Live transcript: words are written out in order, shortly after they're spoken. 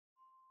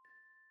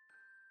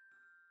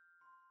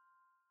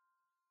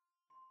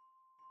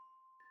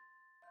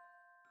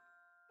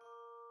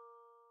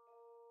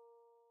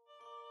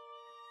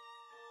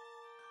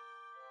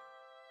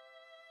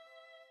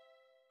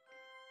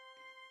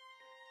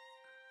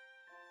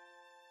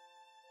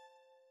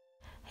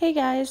Hey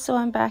guys, so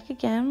I'm back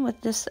again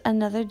with just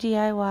another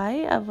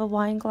DIY of a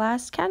wine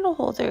glass candle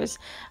holders.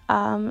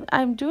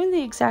 I'm doing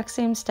the exact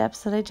same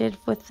steps that I did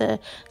with the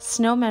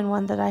snowman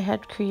one that I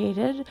had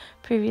created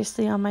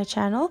previously on my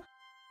channel.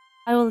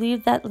 I will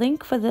leave that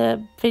link for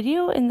the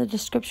video in the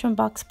description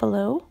box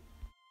below.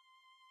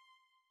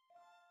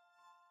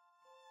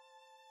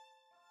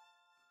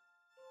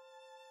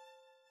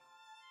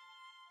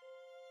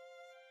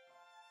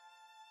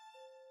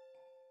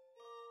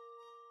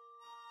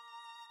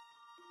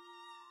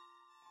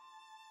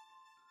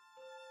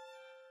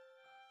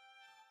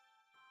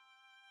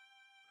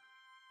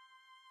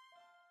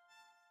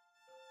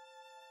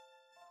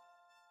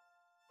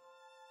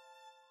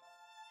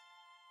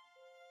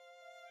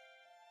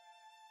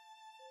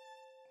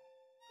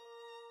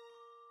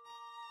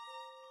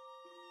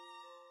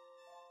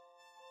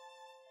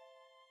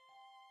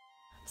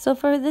 So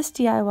for this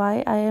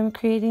DIY, I am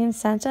creating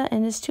Santa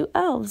and his two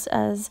elves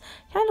as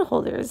candle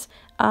holders.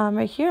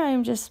 Right here, I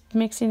am just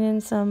mixing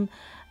in some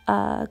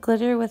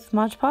glitter with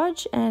Mod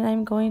Podge, and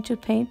I'm going to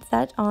paint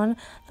that on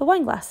the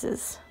wine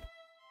glasses.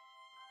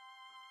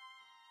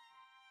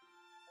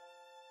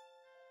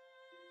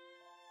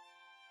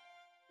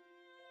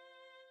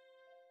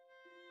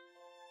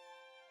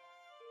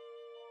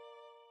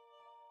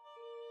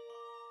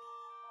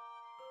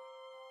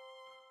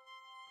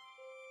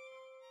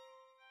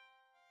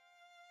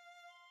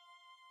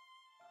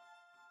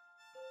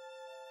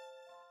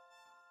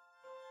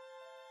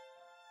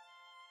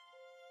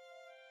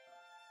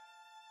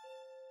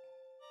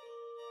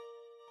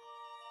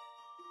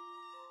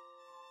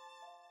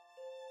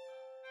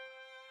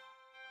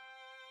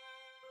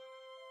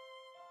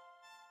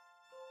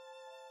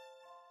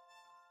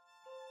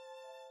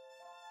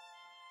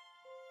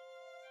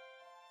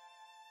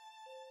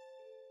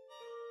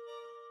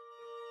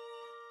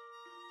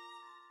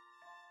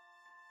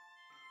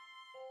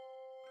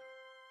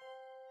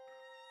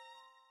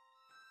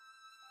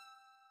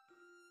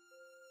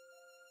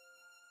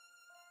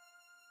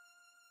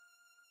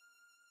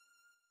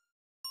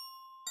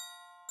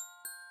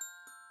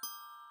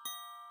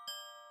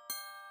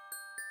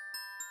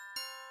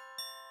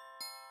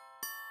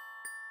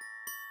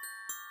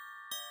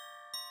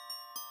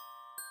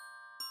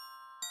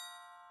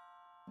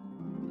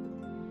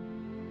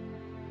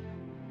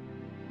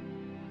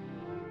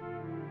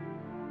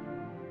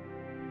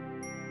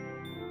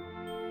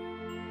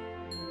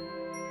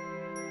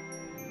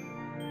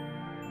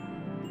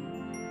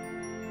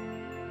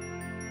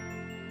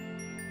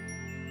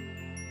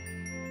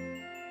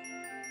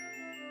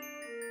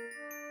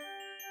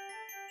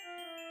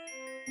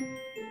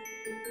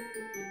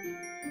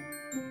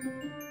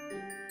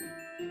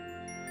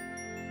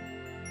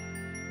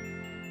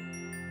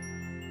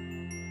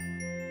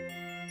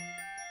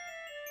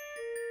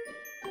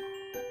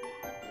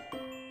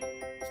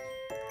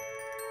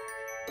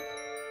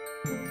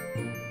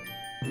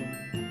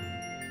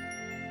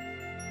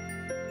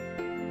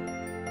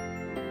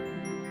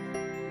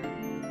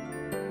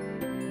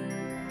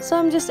 So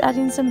I'm just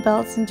adding some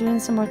belts and doing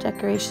some more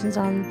decorations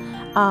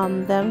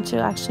on them to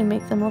actually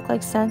make them look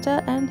like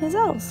Santa and his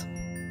elves.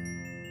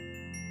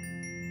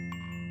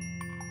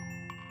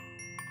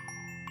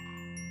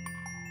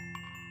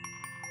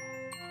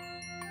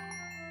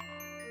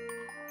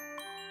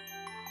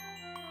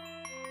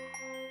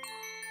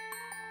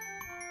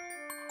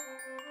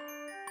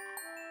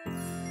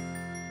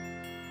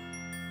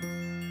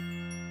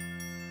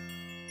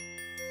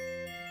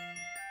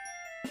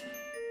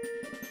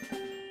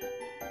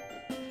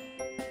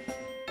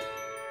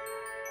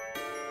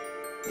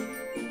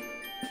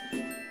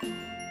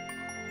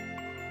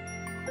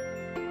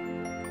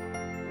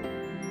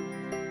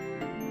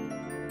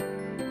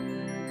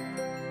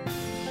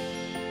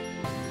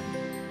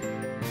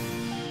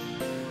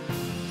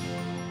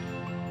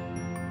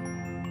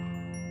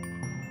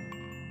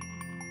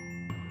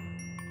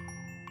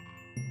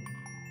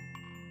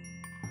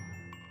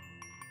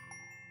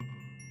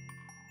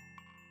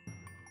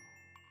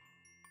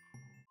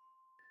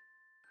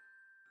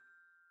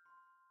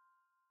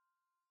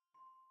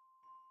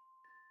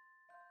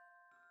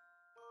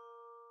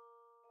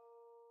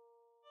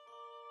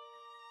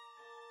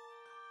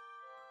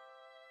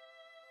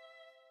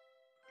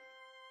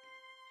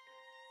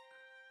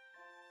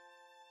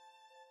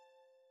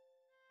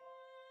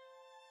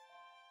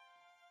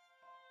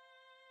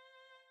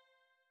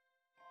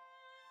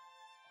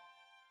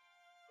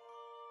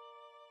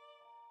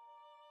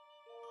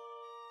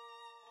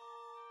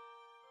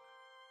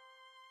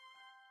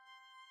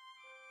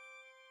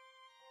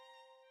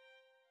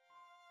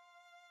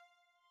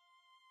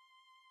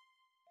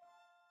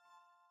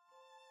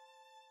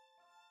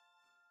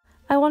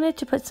 I wanted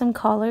to put some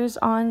collars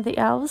on the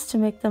elves to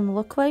make them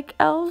look like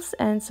elves,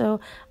 and so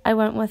I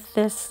went with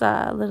this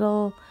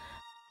little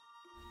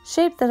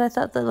shape that I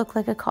thought that looked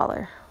like a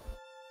collar.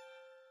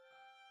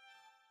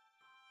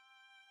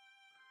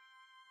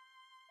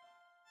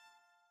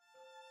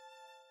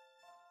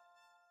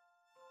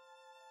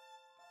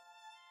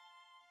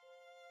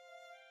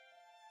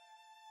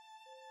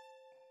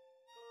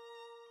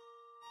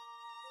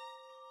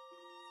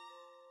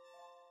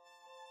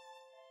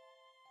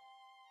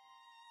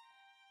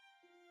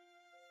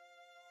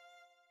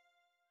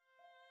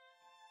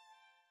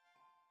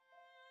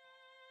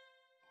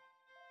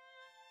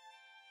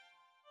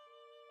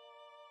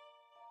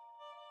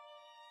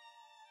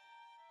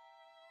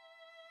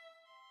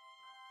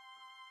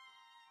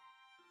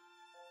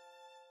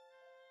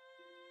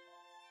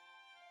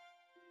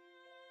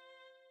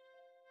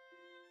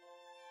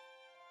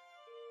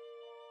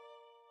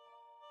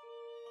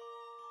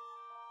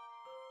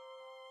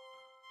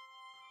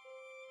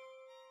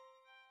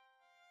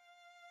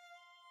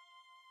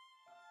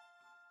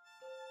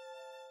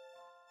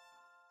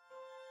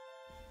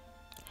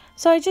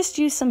 So I just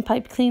used some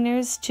pipe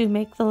cleaners to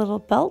make the little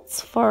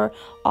belts for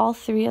all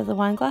 3 of the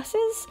wine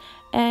glasses,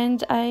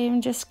 and I'm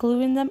just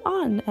gluing them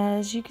on,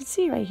 as you can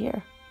see right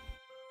here.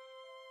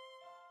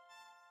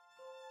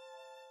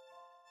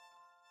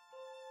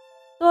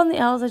 So on the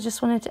elves, I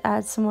just wanted to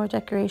add some more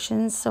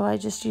decorations, so I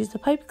just used the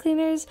pipe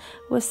cleaners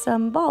with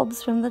some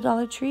bulbs from the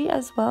Dollar Tree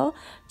as well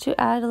to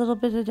add a little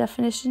bit of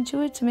definition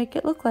to it to make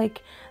it look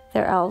like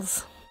they're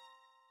elves.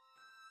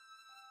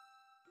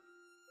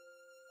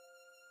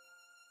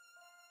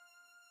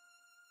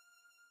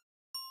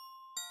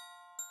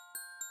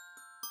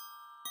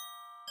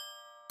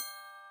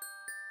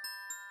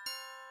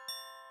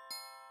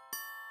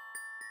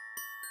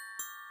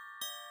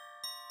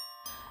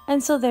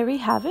 And so there we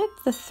have it,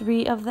 the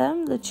 3 of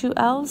them, the 2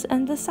 elves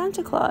and the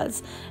Santa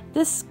Claus.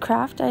 This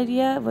craft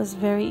idea was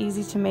very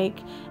easy to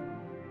make.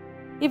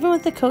 Even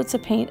with the coats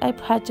of paint I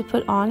had to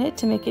put on it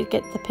to make it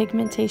get the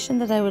pigmentation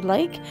that I would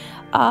like,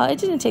 it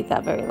didn't take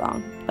that very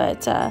long.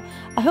 But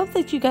I hope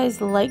that you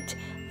guys liked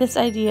this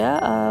idea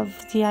of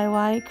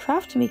DIY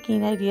craft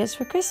making ideas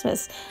for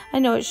Christmas. I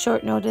know it's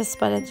short notice,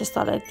 but I just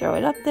thought I'd throw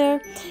it up there.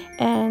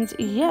 And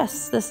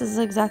yes, this is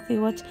exactly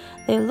what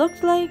they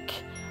looked like.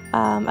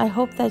 I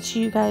hope that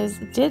you guys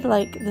did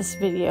like this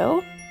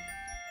video.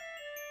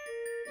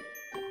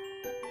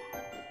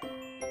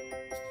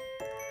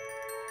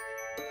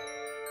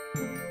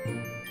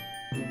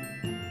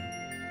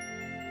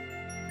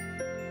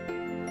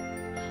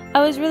 I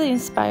was really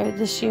inspired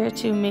this year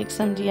to make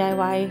some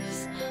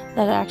DIYs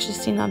that I actually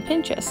seen on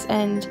Pinterest,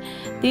 and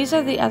these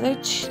are the other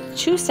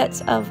 2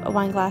 sets of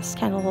wine glass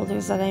candle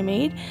holders that I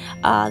made.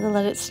 The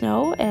Let It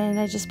Snow, and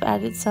I just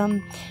added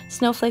some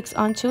snowflakes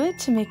onto it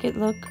to make it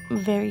look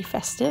very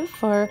festive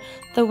for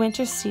the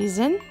winter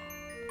season.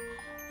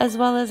 As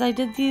well as I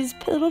did these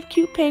little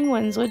cute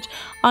penguins, which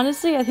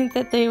honestly I think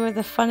that they were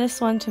the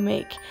funnest one to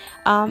make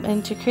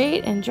and to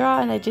create and draw,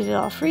 and I did it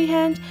all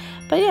freehand.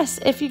 But yes,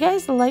 if you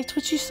guys liked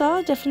what you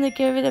saw, definitely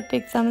give it a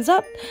big thumbs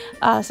up.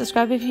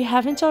 Subscribe if you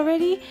haven't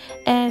already,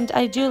 and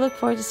I do look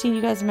forward to seeing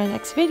you guys in my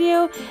next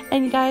video.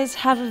 And you guys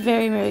have a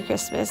very Merry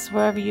Christmas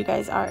wherever you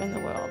guys are in the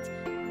world.